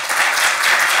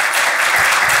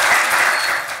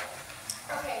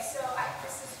 Okay, so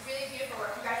this is really beautiful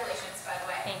work. Congratulations, by the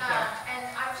way. Thank you. And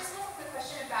I just have a quick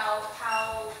question about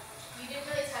how you didn't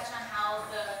really touch on how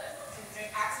the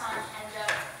axon ended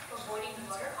up avoiding the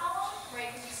motor column, right?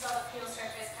 Because you saw the peel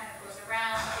surface kind of goes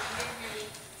around, but you didn't really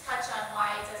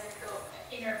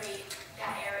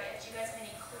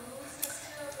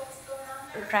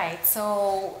Right.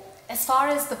 So as far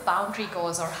as the boundary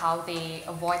goes, or how they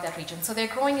avoid that region, so they're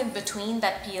growing in between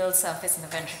that PL surface and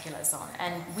the ventricular zone,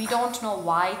 and we don't know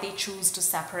why they choose to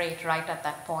separate right at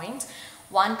that point.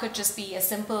 One could just be, a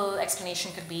simple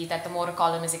explanation could be that the motor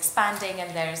column is expanding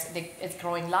and it's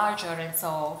growing larger, and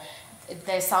so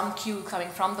there's some cue coming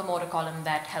from the motor column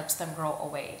that helps them grow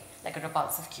away, like a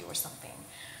repulsive cue or something.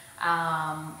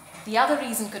 The other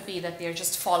reason could be that they're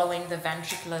just following the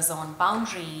ventricular zone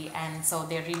boundary, and so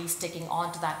they're really sticking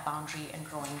onto that boundary and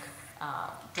growing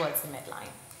towards the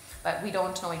midline. But we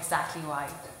don't know exactly why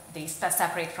they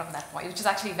separate from that point, which is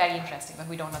actually very interesting, but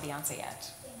we don't know the answer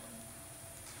yet.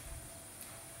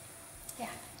 Yeah.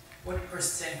 What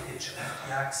percentage of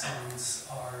the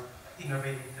axons are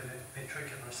innervating the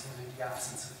ventriculars in the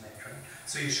absence of metron?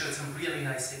 So you showed some really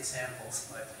nice examples,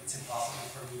 but it's impossible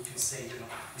for me to say,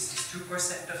 is this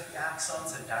 2% of the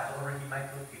axons, and that already might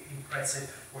look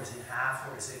impressive, or is it half,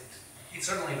 or is it, it's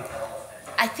certainly not all of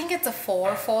them. I think it's a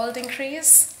 4-fold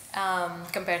increase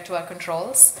compared to our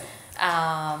controls.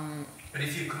 But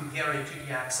if you compare it to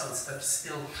the axons that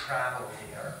still travel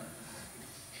there.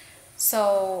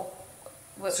 So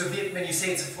when you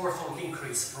say it's a 4-fold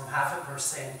increase, from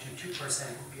 0.5% to 2%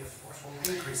 would be a 4-fold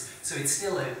increase. So it's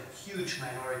still a huge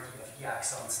minority of the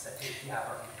axons that take the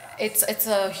aberrant path. It's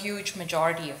a huge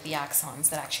majority of the axons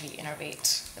that actually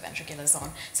innervate the ventricular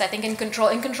zone. So I think in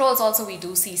controls also we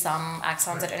do see some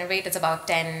axons that innervate. It's about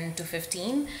 10 to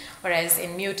 15, whereas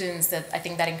in mutants I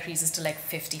think that increases to like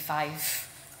 55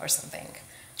 or something.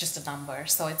 Just a number.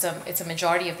 So it's a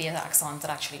majority of the axons that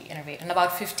actually innervate, and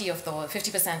about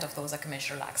 50% of those are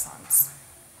commissural axons.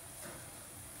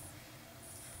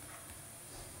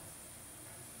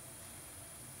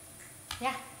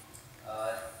 Yeah.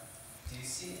 Do you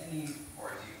see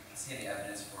any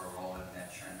evidence for a role of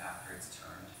netron after it's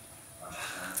turned?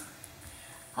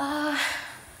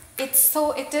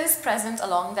 It is present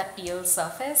along that PL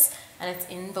surface, and it's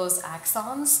in those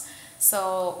axons.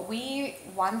 So we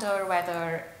wonder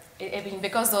whether,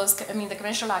 because the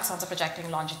commissural axons are projecting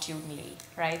longitudinally,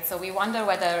 right? So we wonder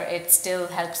whether it still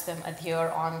helps them adhere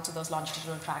on to those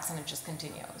longitudinal tracks and it just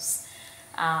continues.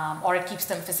 Or it keeps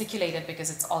them fasciculated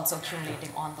because it's also accumulating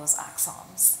on those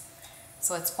axons.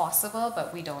 So it's possible,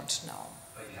 but we don't know.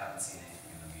 But you haven't seen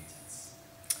anything in the mutants?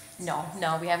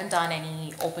 No, we haven't done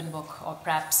any open book or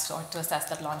preps or to assess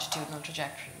that longitudinal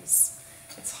trajectories.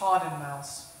 It's hard in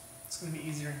mouse. It's going to be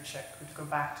easier to check. We have to go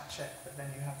back to check, but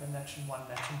then you have the netron 1,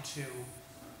 netron 2,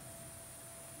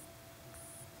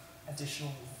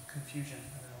 additional confusion,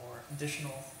 or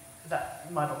additional,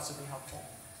 that might also be helpful.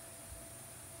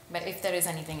 But if there is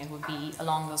anything, it would be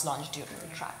along those longitudinal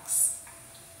tracks.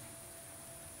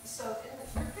 So in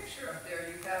the picture up there,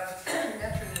 you have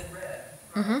netron in red,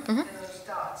 Mm-hmm, and those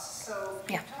dots. So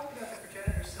you talked about the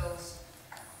progenitor cells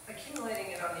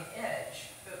accumulating it on the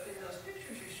edge, but in those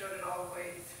pictures you showed it all the way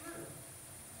through.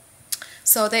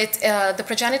 So the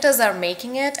progenitors are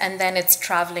making it, and then it's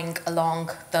traveling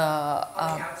along the...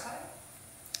 On the outside?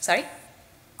 Sorry?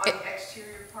 On the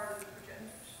exterior part of the progenitors?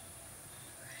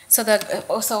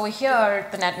 So over here,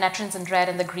 the netron's in red,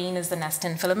 and the green is the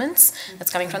nestin filaments that's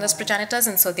coming from those progenitors,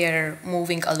 and so they're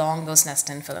moving along those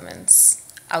nestin filaments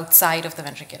outside of the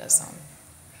ventricular zone.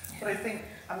 But I think,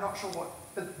 I'm not sure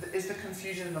but is the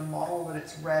confusion in the model that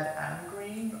it's red and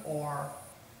green, or?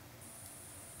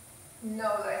 No,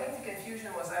 I think the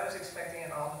confusion was I was expecting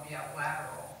it all to be out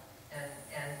lateral,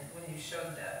 and when you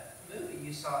showed that movie,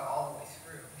 you saw it all the way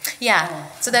through. Yeah,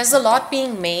 so there's a lot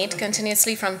being made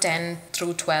continuously from 10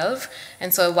 through 12,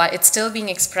 and so it's still being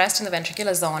expressed in the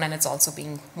ventricular zone, and it's also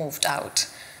being moved out.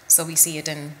 So we see it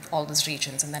in all those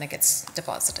regions, and then it gets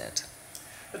deposited.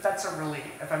 But that's a really,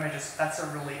 if I may just, I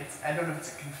don't know if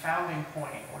it's a confounding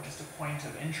point or just a point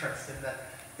of interest in that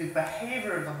the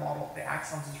behavior of the model, the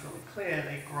axons is really clear.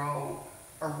 They grow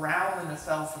around in the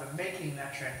cells that are making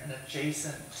netron and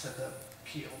adjacent to the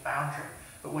PL boundary.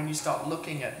 But when you start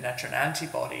looking at netron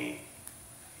antibody,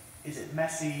 is it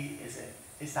messy?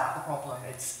 Is that the problem?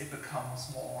 It becomes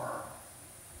more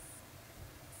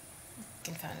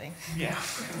Confounding. Yeah,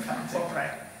 confounding,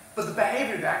 right? But the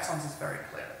behavior of the axons is very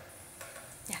clear.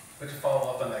 Yeah. But to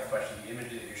follow up on that question, the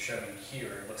image that you're showing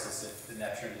here, it looks as if the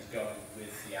netron is going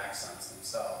with the axons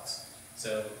themselves.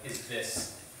 So is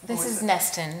this... This is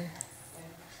nestin.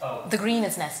 Oh. The green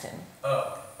is nestin.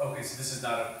 Oh, okay, so this is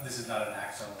not an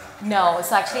axon. No,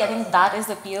 it's actually, I think that is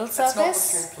the PL surface.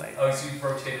 That's not the plate. Oh, so you've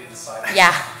rotated the side.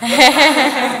 Yeah.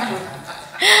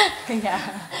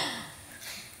 Yeah.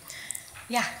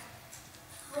 Yeah.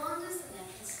 How long does the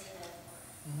netron stay there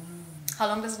for? How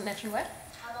long does the netron what?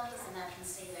 How long does the netron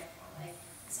stay there for? Like,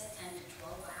 is it 10 to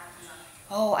 12? What happens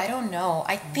after? Oh, I don't know.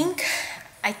 I think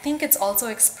I think it's also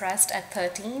expressed at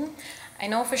 13. I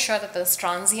know for sure that those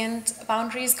transient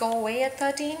boundaries go away at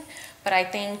 13, but I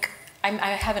think I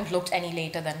haven't looked any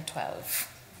later than 12.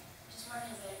 Just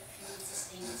wondering if you would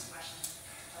sustain expression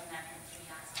of natural 3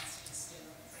 axons just to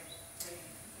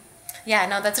Yeah,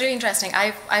 no, that's really interesting.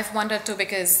 I've wondered too,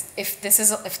 because if this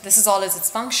is all is its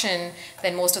function,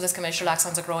 then most of these commercial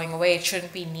axons are growing away. It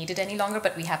shouldn't be needed any longer,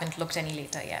 but we haven't looked any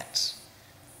later yet.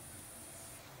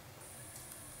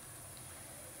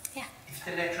 Yeah. If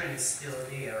the netrun is still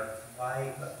there,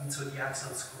 why? So the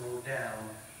axons grow down.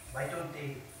 Why don't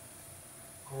they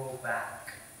grow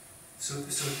back? So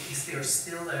is there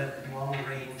still a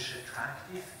long-range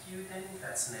attractive cue then?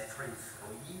 That's netrun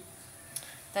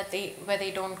 3. Where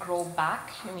they don't grow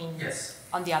back, you mean? Yes.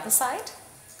 On the other side?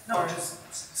 No, Or?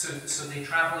 just so they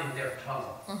travel in their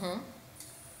tunnel. Mm-hmm.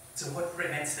 So what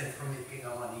prevents them from looking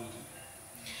on ED?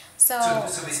 So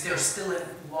is there still a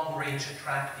long-range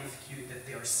attractive cue that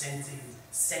they are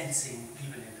sensing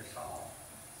even in the tunnel?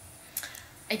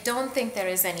 I don't think there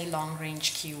is any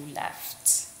long-range cue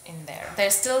left in there.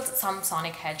 There's still some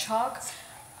sonic hedgehog.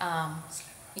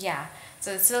 Yeah. So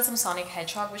there's still some sonic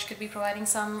hedgehog which could be providing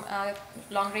some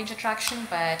long-range attraction,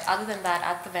 but other than that,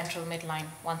 at the ventral midline,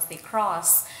 once they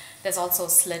cross, there's also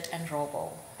slit and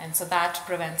robo, and so that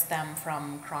prevents them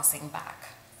from crossing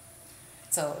back.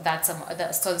 So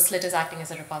so the slit is acting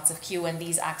as a repulsive cue, and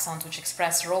these axons which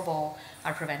express robo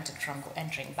are prevented from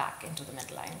entering back into the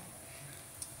midline.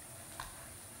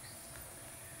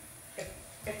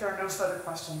 If there are no further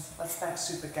questions, let's thank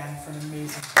Sup again for an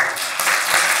amazing talk.